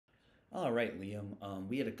All right, Liam.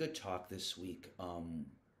 We had a good talk this week.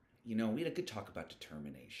 We had a good talk about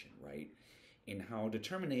determination, right? And how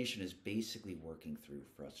determination is basically working through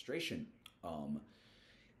frustration. Um,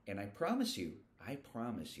 and I promise you,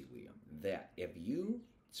 Liam, that if you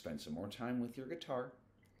spend some more time with your guitar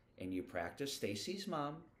and you practice Stacy's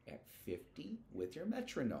mom at 50 with your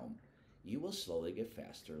metronome, you will slowly get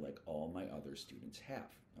faster like all my other students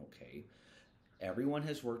have, okay? Everyone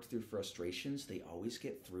has worked through frustrations. They always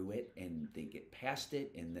get through it and they get past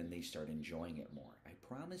it and then they start enjoying it more. I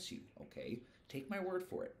promise you, okay? Take my word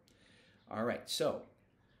for it. All right, so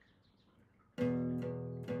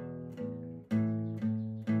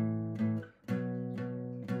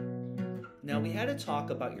now we had to talk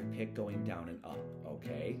about your pick going down and up,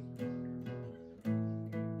 okay?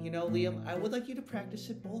 Liam, I would like you to practice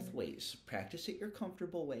it both ways. Practice it your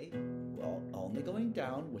comfortable way, well, only going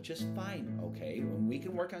down, which is fine, okay? And we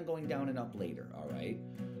can work on going down and up later, all right?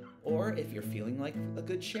 Or if you're feeling like a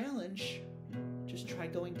good challenge, just try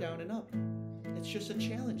going down and up. It's just a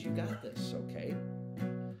challenge. You got this, okay?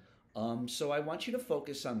 So I want you to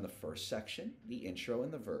focus on the first section, the intro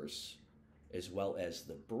and the verse, as well as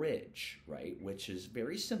the bridge, right? Which is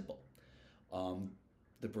very simple.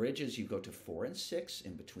 The bridge is you go to 4 and 6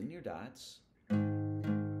 in between your dots.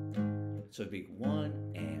 So it'd be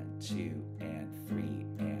 1 and 2 and 3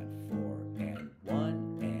 and 4 and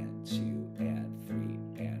 1 and 2 and 3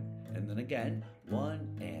 and then again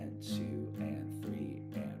 1 and 2 and 3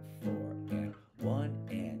 and 4 and 1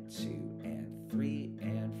 and 2 and 3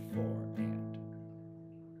 and 4 and.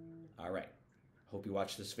 All right. Hope you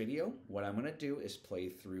watch this video. What I'm going to do is play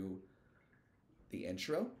through the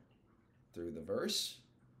intro, through the verse,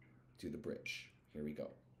 to the bridge. Here we go.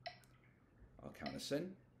 I'll count us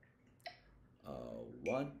in.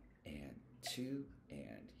 1 and 2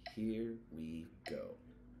 and here we go.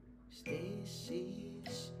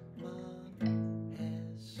 Stacy's mom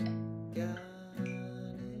has got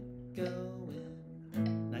it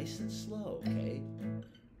going. Nice and slow, okay?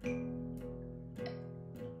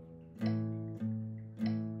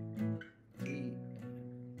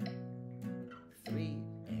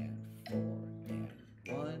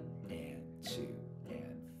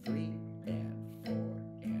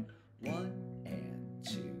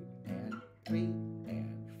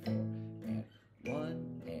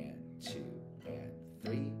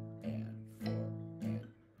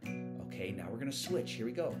 Now we're gonna switch. Here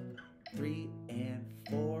we go. 3 and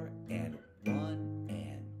 4 and 1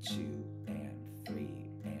 and 2 and 3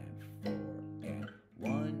 and 4 and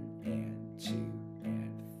 1 and 2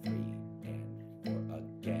 and 3 and 4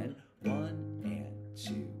 again. 1 and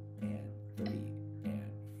 2 and 3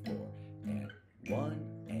 and 4 and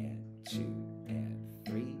 1 and 2 and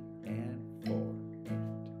 3 and 4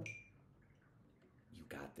 and. You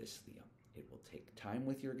got this, Liam. It will take time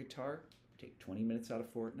with your guitar. Take 20 minutes out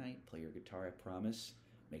of Fortnite, play your guitar, I promise.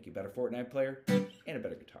 Make you a better Fortnite player and a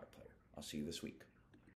better guitar player. I'll see you this week.